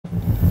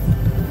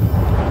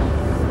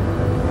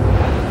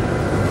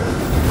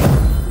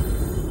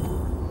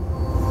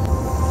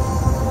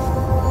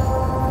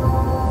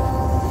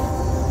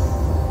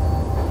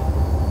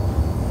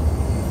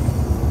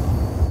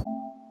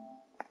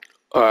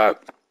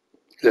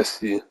Let's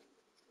see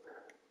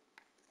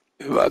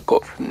if I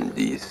got from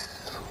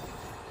these.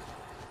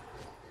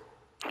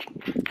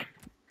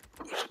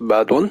 It's a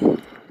bad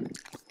one.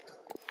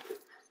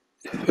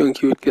 I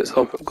think you would get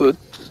something good.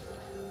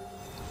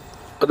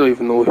 I don't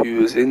even know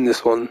who was in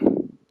this one.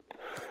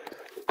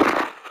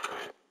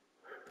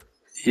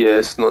 Yeah,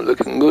 it's not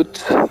looking good.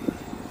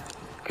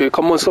 Okay,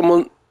 come on,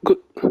 someone. Good.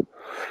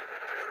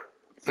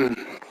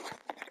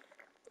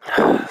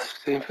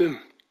 Same thing.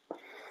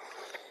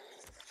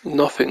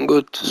 Nothing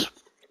good.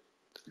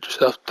 Just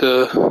have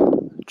to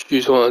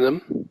choose one of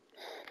them.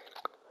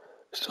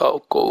 So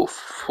I'll go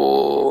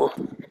for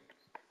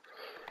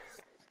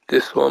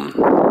this one.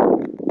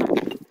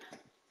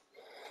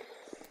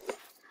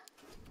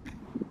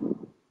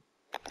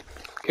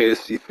 Okay,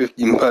 let's see,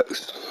 15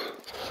 packs.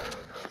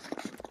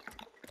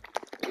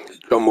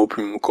 Drum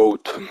opening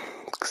code.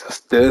 Because that's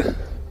there.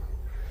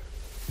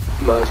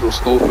 Might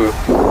as well go for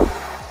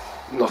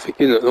it. Nothing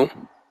in it though.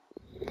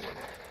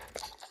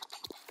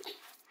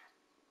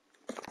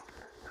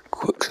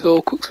 Quick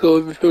sell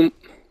everything.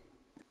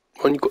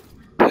 Only got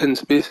 10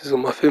 spaces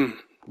on my thing.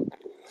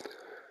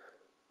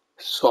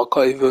 So I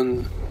can't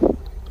even.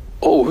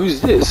 Oh,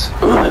 who's this?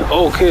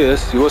 Okay,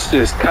 let's see, what's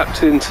this?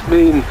 Captain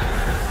Spain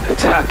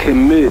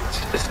attacking mid.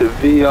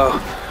 Sevilla.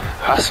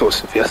 That's not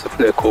Sevilla, that's a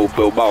player called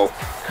Bilbao.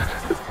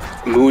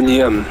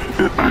 Muniam.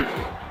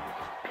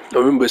 I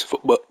remember his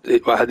football.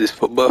 I had his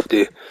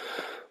birthday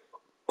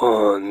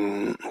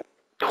on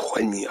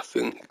 20, I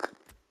think.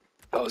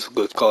 That was a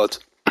good card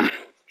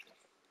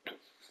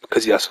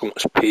because he has so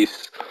much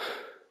pace.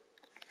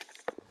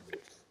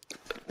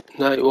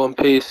 91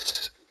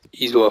 pace.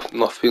 He's worth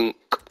nothing.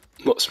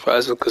 Not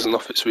surprising because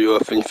nothing's really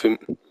worth anything.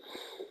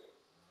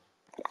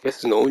 I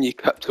guess the only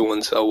captain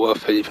ones that are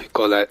worth anything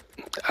are like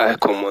the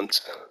icon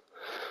ones.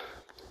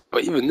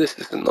 But even this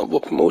is another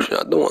promotion.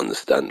 I don't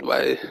understand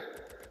why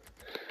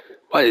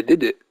they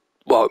did it.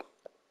 Well,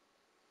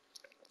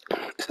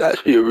 it's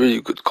actually a really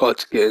good card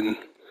to get in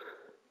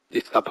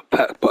this type of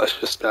pack, but it's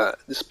just that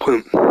at this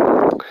point,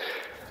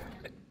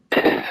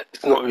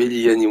 it's not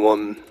really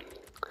anyone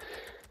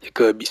you're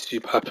gonna be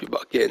super happy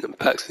about getting in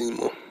packs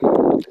anymore.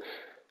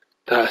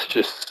 That's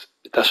just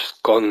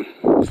gone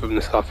from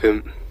the South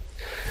End.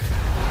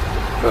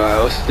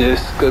 Alright, what's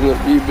this? Gonna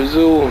be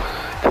Brazil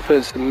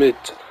defensive mid.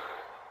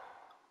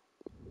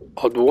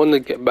 I'd want to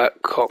get back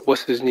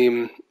what's his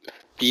name,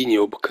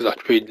 Bino, because I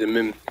traded him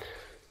in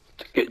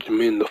to get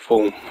Jermaine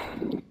Deffoe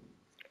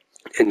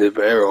in the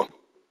Vera.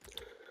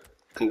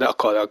 And that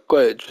card I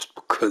got it just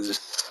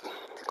because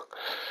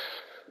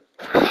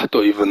I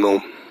don't even know.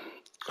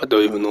 I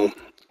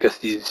guess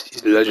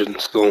he's a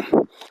legend, so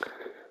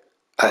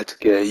I had to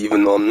get it,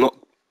 even though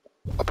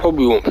I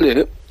probably won't play it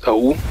at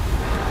all.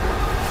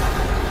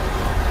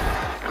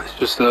 It's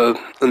just a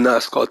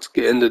nice card to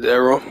get into the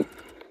era.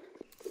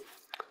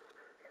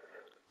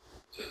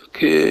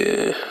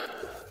 Okay,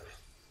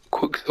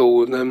 quick sell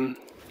with them.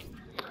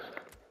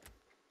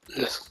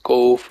 Let's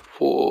go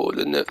for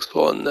the next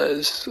one. That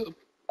is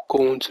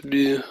going to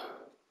be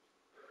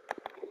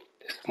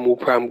small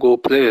prime goal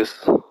players.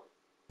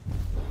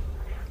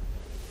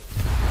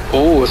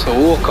 Oh, it's a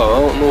Walker. I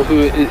don't know who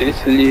it is.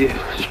 Italy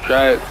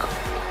strike.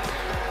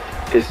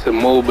 It's a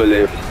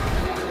Mobile.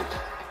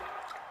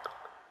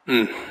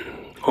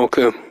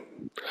 Okay.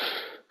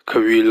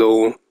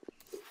 Carrillo.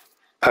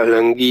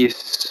 Alanguis.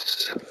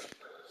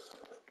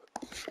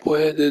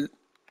 Where did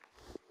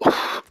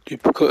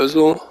duplicate as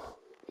well?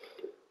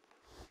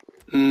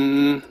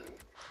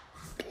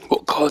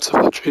 What cards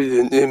have I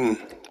traded in?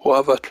 What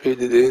have I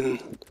traded in?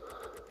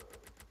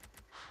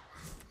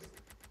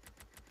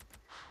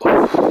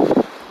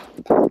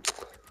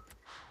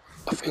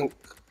 I think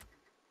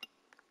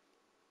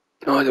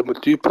no, they were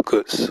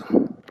duplicates.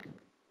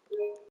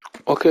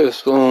 Okay,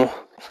 so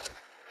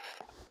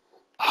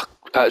I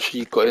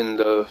actually got in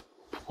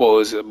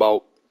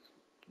about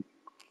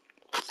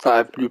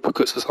 5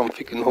 duplicates or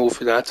something in the whole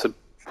thing. I had to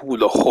pull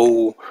the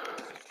whole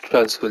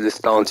transfer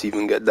list down to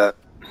even get that.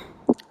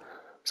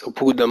 So I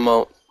pulled them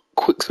out,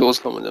 quick sell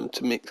some of them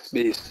to make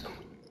space.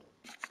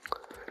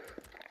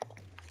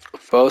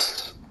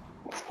 First,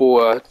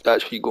 before I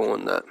actually go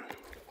on that,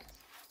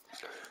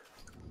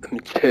 let me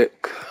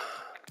check.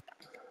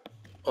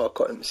 Oh, I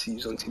can't even see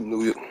who's on Team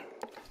New York.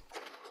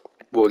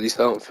 Well, at least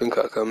I don't think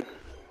I can.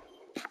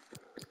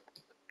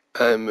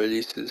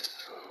 Releases.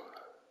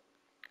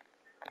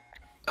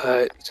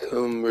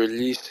 Item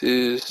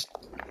releases.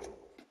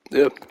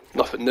 Yeah,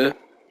 nothing there.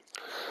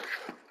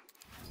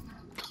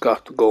 Just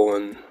have to go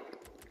and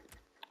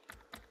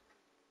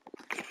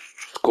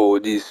just go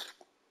with these.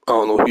 I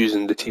don't know who's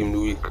in the Team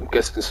New Week. I'm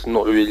guessing it's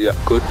not really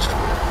that good.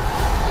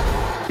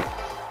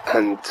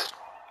 And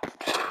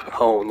I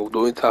don't know, the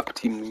only type of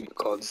Team New Week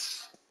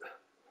cards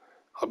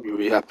I'll be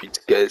really happy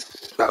to get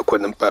is like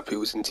when Mbappe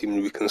was in Team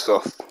New Week and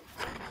stuff.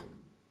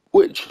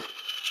 Which,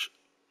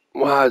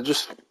 well, I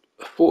just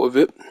thought of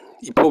it.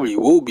 He probably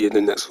will be in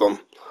the next one.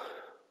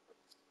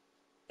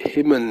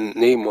 Him and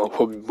Neymar are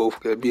probably both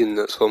going to be in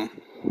the next one.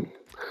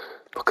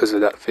 Because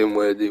of that thing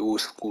where they all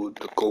scored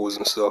the goals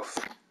and stuff.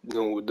 You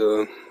know, with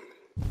the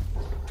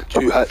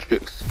 2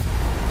 hat-tricks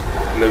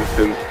and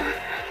everything.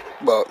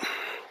 But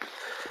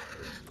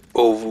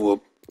over a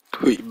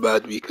pretty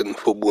bad weekend in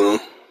football.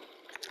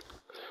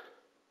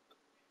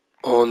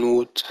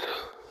 Arnold,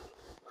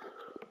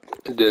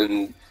 and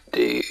then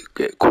they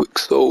get quick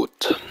sell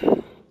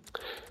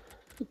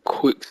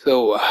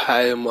a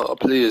high amount of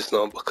players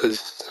now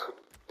because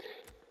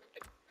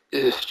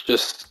it's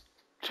just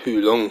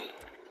too long.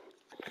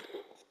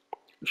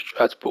 Just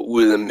try to put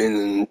all of them in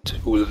and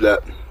all of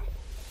that.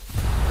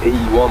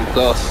 81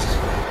 plus,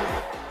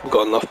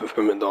 got nothing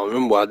from it now.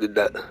 Remember I did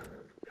that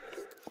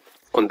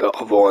on the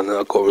other one,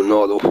 I got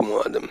Ronaldo from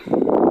one of them.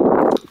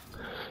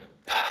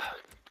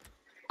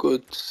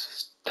 Good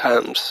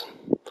times,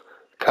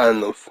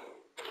 kind of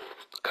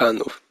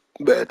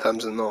better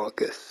times than now, I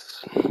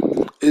guess.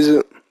 Is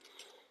it?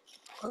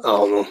 I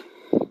don't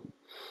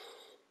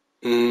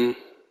know.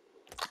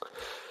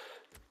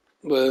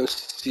 But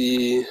let's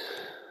see,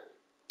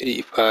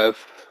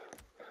 85.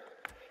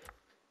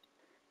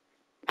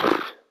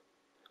 I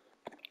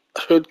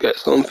should get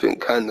something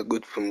kind of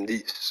good from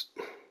these.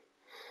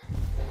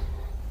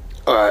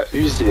 Alright,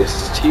 who's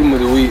this? Team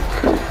of the week.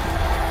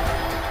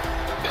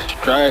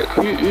 Strike.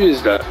 Who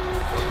is that?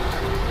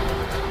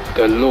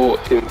 The low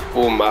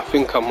inform. I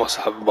think I must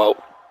have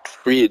about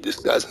 3 of this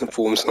guy's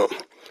informs now.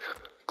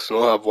 Because I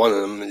don't have one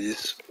of them.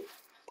 Is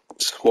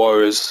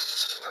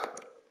Suarez.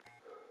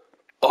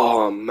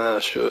 Oh man, I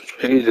should have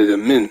traded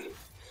them in.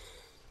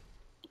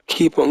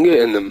 Keep on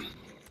getting them.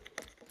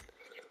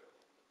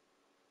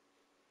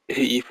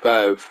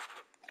 85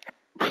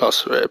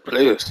 plus rare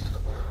players.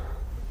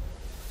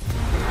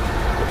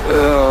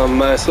 Oh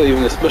man, it's not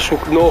even a special.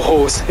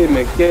 No, it's him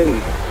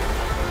again.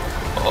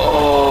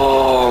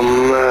 Oh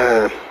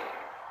man.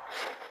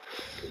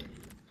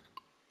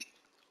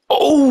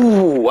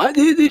 Oh, why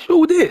did they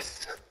show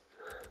this?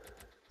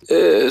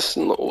 It's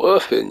not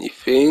worth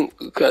anything.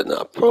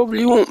 I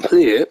probably won't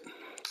play it.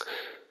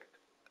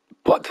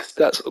 But the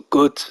stats are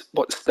good.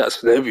 But the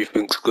stats and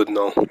everything's good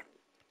now.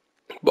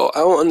 But I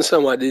don't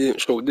understand why they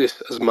didn't show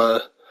this as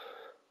my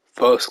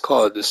first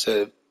card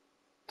instead of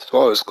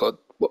Suarez card.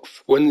 But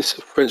when it's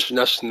a French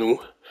national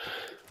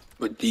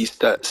with these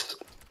stats,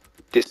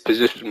 this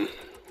position,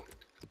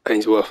 and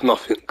he's worth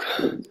nothing,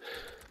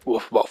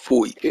 worth about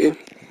 40k,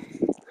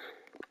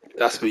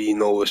 that's when you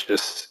know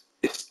it's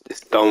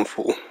done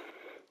for.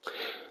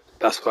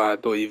 That's why I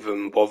don't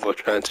even bother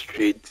trying to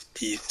trade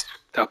these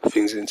type of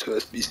things into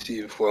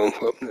SBC before I'm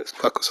let's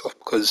pack us off,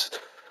 because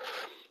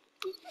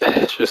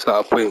it's just at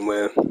a point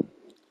where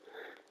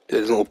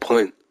there's no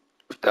point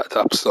with that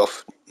type of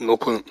stuff. No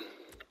point.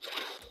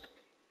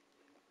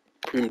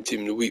 Premium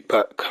team of the week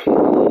pack.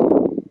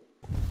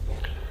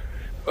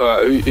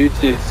 Alright, who's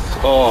this?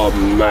 Oh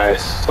my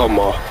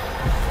summer.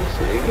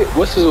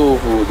 What's his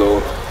overall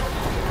though?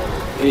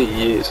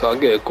 88, so I'll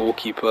get a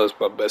goalkeeper as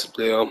my best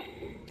player.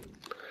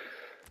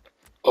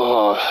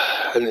 Oh,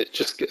 and it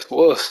just gets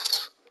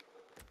worse.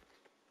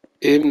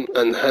 Him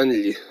and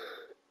Hanley.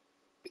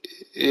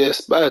 Yeah,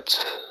 it's bad.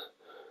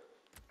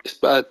 It's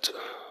bad.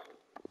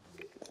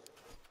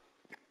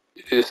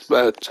 It's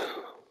bad.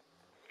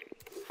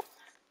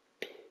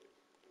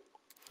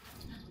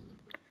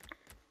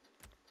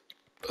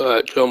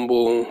 Alright,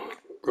 Jumbo,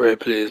 rare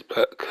players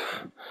back.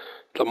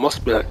 That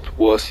must be like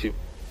worse.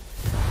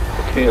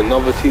 Okay,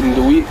 another team of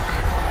the week.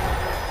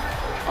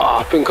 Ah,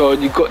 I think I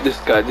already got this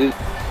guy.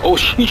 Oh,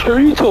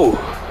 Chicharito.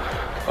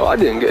 Oh, I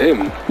didn't get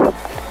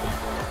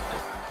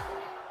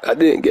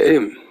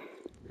him.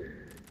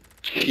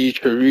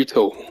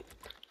 Chicharito,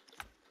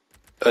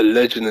 a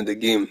legend of the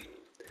game.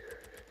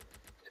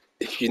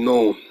 If you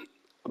know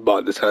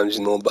about the times,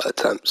 you know about the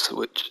times,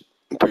 which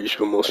I'm pretty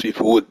sure most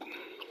people would.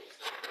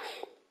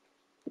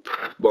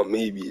 But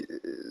maybe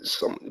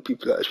some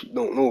people that actually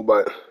don't know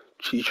about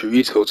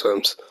Chicharito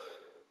times.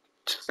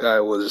 This guy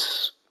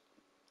was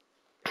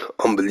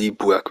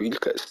unbelievable. Like, we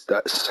look at his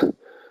stats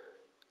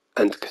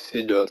and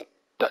consider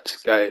that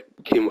this guy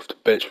came off the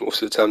bench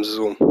most of the times as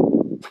well.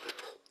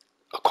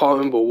 I can't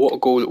remember what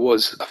goal it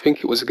was. I think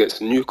it was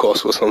against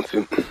Newcastle or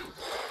something.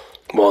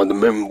 One of the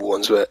memorable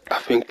ones where I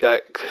think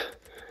like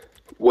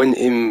went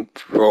in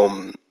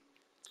from,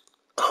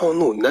 I don't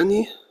know,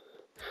 Nani?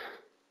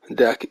 And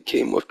like it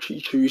came off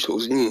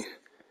Chicharito's knee.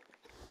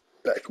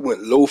 Like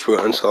went low for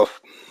it and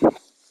stuff.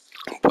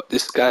 But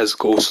this guy's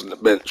goals on the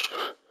bench.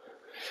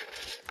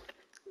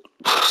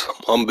 Some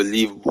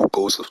unbelievable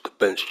goals off the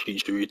bench,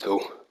 Chicharito.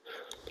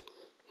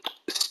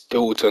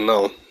 Still to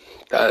now,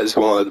 that is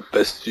one of the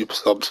best super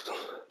subs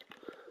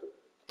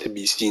to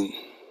be seen.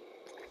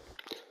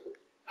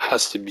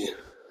 Has to be.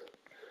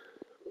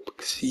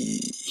 Because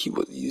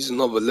he's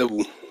another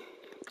level.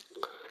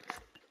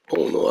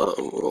 Oh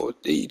no,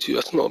 82,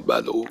 that's not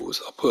bad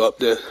overs. I'll put up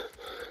there.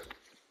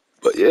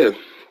 But yeah,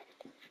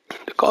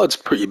 the card's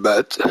pretty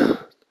bad.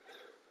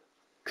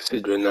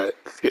 Considering that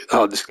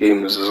how this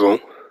game is as well.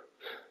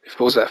 If it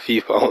was at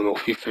FIFA, I don't know,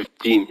 FIFA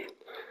 15,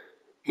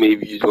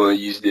 maybe you'd want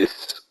to use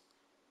this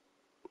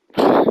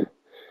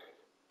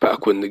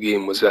back when the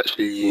game was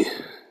actually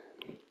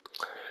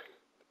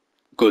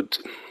good.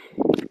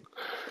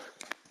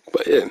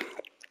 But yeah,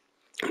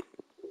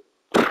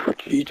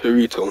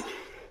 Chicharito.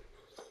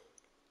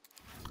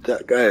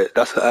 That guy,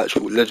 that's an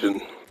actual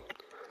legend.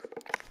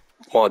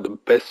 One of the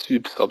best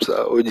super subs. I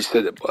already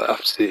said it, but I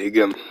have to say it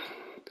again.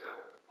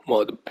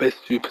 One of the best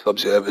super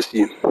subs you ever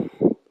seen.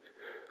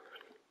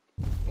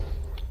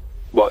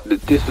 But the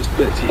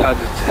disrespect he had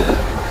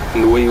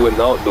and the way he went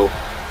out though,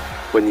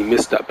 when he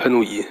missed that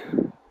penalty,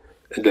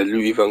 and then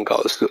Louis van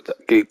Gaal looked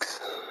at Giggs,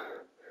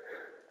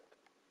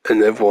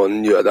 and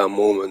everyone knew at that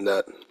moment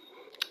that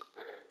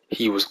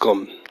he was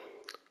gone.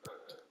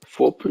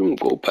 4 Premier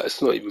goal back,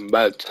 it's not even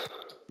bad.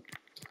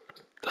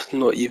 That's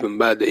not even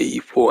bad, the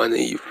 84 and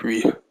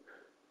 83.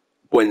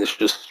 When it's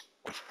just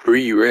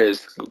 3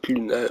 rares,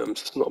 including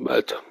items, it's not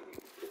bad.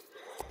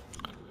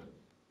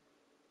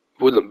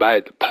 Wouldn't buy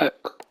the pack,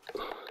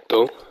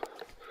 though.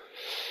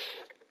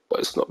 But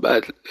it's not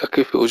bad. Like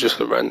if it was just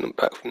a random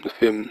pack from the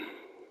film,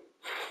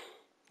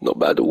 not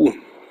bad at all.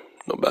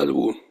 Not bad at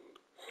all.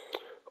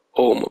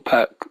 Oh, my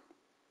pack,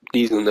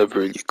 these are never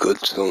really good,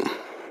 so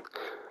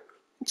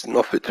it's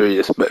nothing to really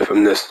expect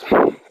from this.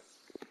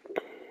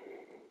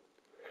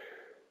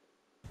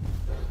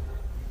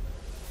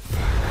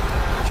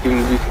 Team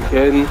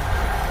again,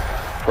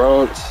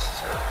 France.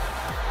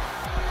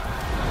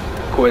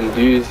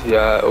 Coendu's, yeah,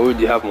 I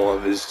already have one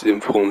of his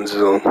informs,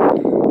 so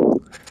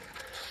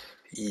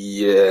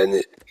yeah, and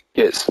it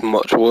gets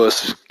much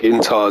worse.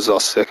 Gintar's our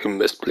second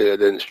best player,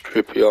 then it's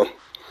Trippier.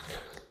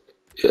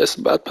 Yeah, it's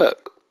a bad pack.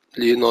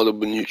 Leonardo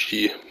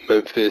Bonucci,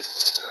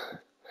 Memphis.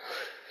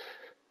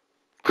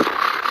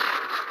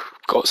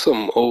 Got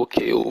some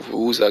okay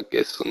overalls, I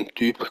guess, some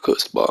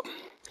duplicates, but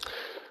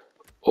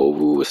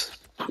overall it's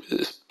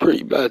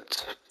pretty bad.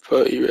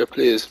 30 rare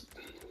players.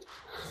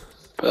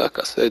 But like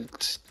I said,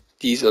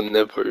 these are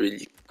never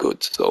really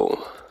good,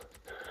 so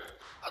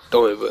I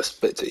don't ever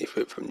expect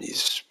anything from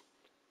these.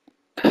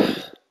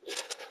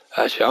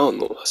 Actually, I don't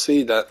know. I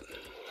say that,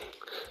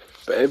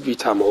 but every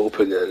time I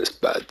open it and it's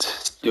bad,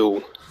 it's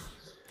still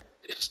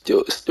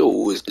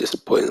always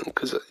disappointing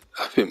because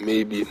I think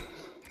maybe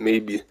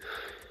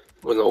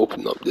when I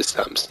open up this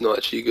time, it's not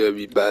actually gonna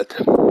be bad.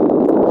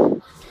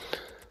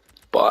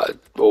 But I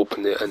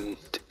open it and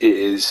it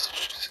is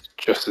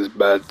just as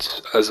bad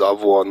as the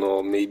other one,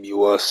 or maybe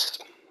worse.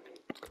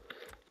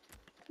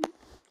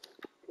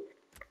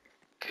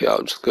 Okay,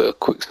 I'm just gonna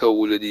quick sell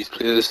all of these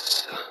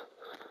players.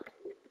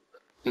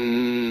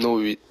 No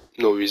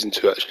reason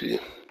to actually.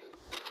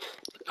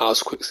 I'll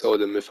just quick sell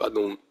them if I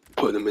don't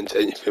put them into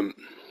anything.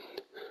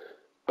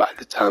 By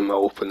the time I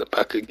open the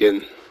pack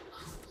again,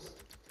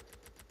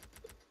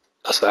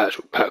 that's the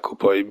actual pack will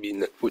probably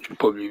be which will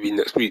probably be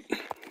next week.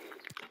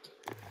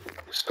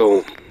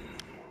 So,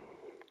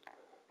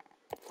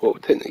 well,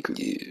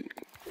 technically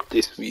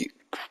this week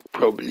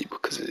probably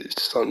because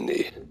it's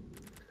Sunday.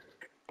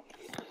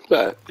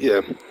 But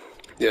yeah.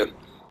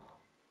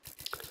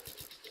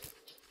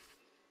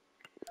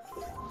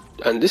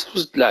 And this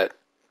was like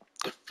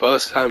the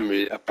first time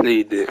really I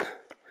played it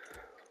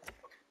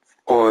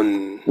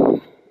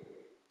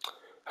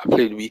I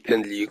played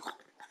Weekend League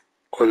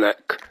on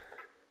like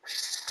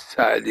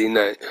Saturday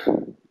night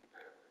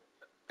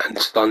and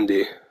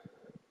Sunday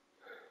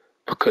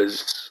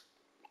because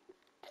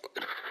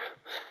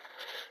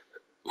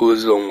it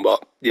was long,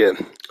 but yeah,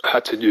 I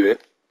had to do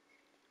it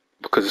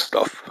because of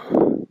stuff.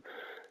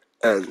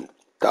 And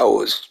that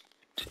was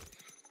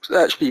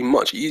actually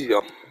much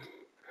easier.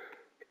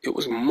 It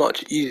was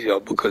much easier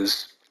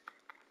because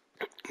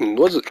I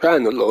wasn't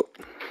trying a lot.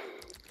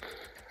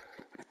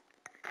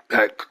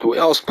 Like the way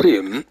I was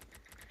playing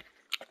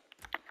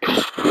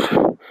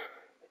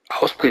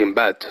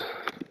bad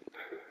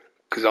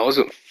because I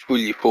wasn't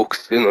fully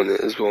focused in on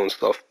it as well and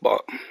stuff,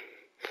 but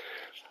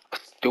I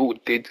still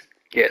did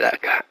get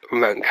that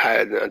rank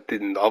higher than I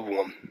did in the other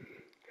one.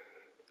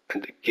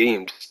 And the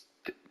games,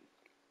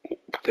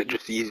 they're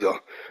just easier.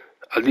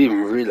 I didn't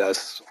even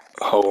realize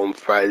how on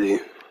Friday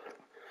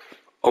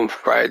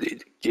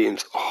the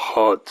games are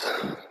hard.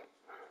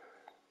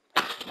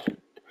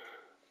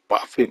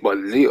 But I think by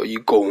the later you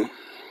go,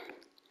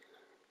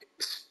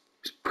 it's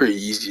pretty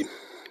easy.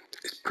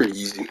 It's pretty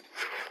easy.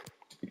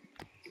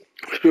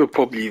 I should have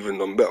probably even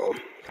done better,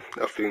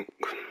 I think,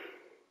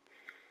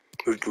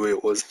 with the way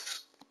it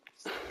was.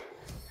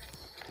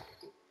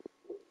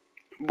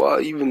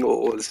 But even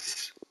though it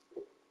was,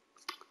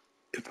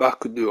 if I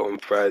could do it on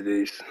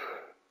Fridays,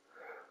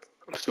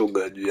 I'm still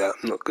gonna do that.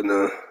 I'm not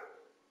gonna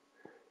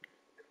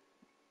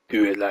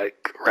do it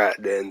like right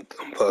at the end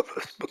on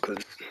purpose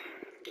because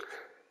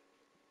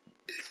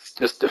it's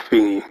just a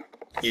thing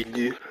you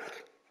do.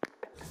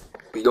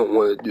 You don't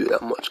want to do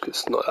that much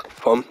because it's not that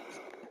fun.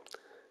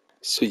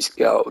 So you just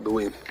get out of the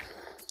way.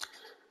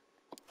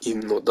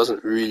 Even though it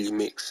doesn't really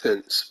make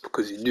sense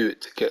because you do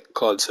it to get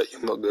cards that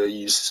you're not going to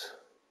use,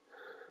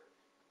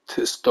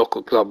 to stock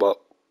a club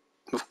up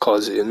with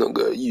cards that you're not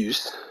going to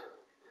use,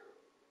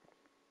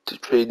 to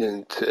trade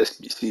into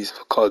SBCs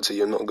for cards that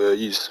you're not going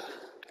to use.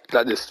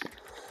 Like this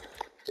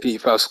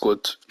 85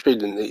 squad,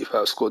 trading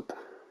 85 squad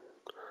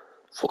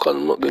for cards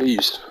I'm not going to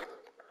use.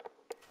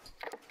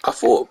 I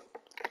thought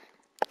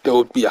there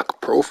would be like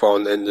a profile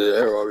on the end of the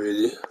era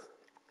really,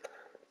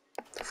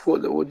 I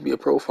thought there would be a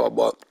profile,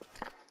 but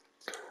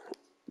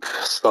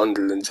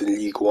Sunderland's in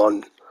League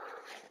One.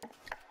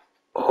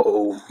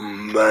 Oh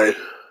man.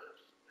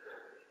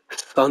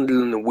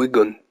 Sunderland and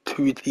Wigan,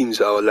 two teams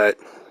that were like,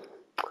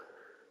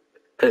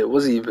 it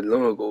wasn't even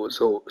long ago,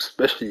 so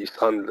especially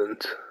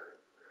Sunderland,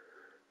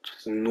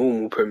 just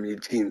normal Premier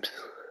League teams.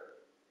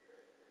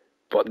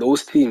 But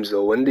those teams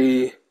though, when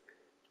they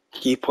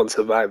keep on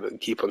surviving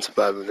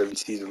every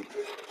season,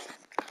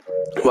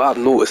 what I've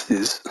noticed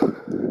is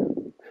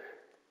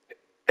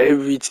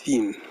every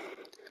team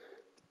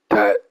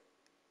that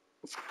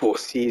for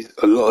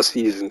a lot of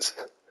seasons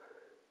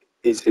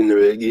is in the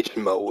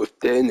relegation battle, if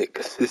they're in it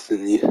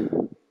consistently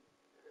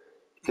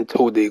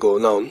until they go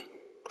down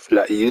for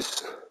like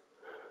years,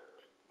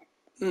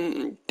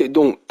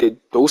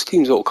 those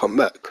teams don't come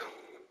back.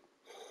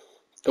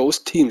 Those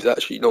teams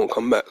actually don't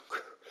come back.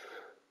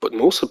 But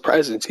no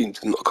surprising team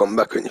to not come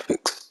back or anything.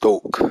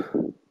 Stoke,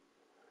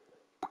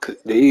 because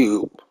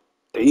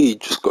they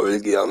just got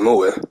relegated out of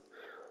nowhere.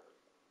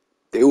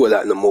 They were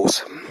like the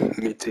most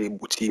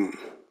mid-table team,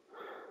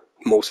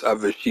 most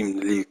average team in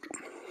the league.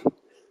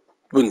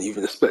 Wouldn't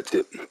even expect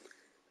it.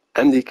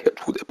 And they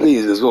kept all their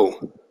players as well.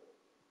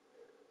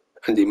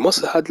 And they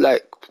must have had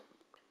like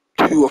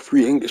 2 or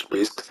 3 English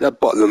players, because they had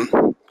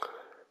Butlam,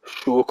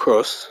 Shaw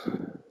Cross.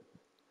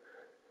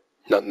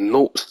 Now,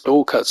 no,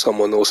 Stoke had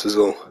someone else as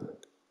well.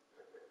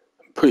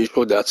 I'm pretty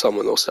sure they had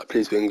someone else that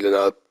plays for England.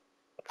 I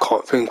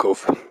can't think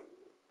of.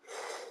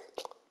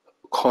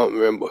 Can't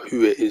remember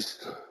who it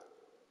is.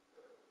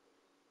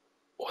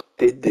 Or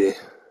did they?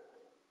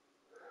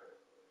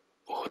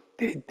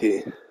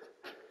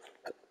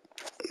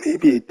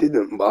 Maybe they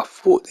didn't, but I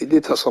thought they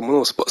did have someone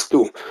else. But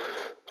still,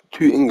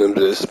 2 England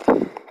players.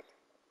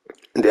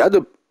 And they had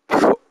a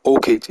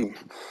okay team.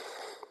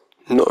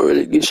 Not a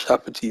really good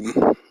type of team.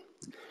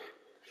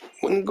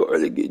 When they got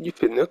relegated, you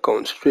think they're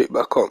going straight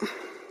back up.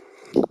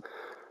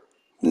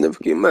 Never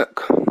came back.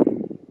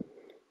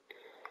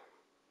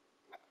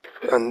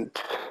 And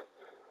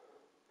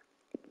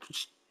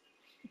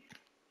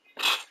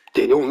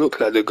they don't look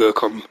like they're going to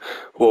come.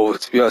 Well,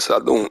 to be honest, I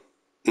don't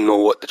know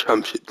what the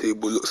championship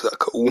table looks like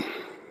at all.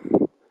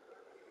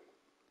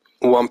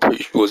 Well, I'm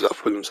pretty sure is that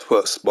Fulham's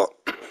first, but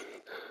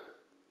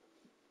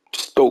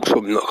Stoke's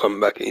probably not coming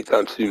back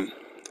anytime soon.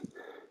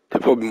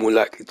 They're probably more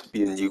likely to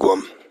be in League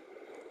One.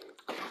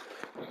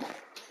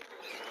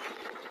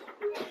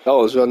 That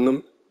was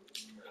random.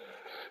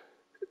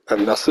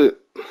 And that's it.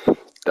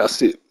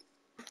 That's it.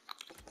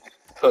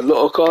 A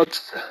lot of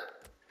cards,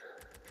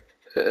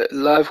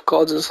 live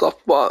cards and stuff,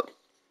 but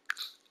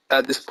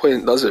at this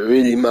point, does it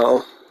really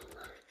matter?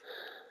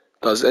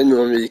 Does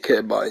anyone really care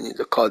about any of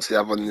the cards they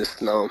have on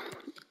this now?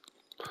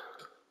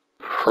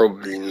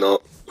 Probably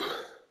not.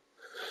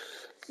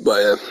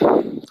 But yeah,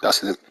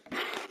 that's it.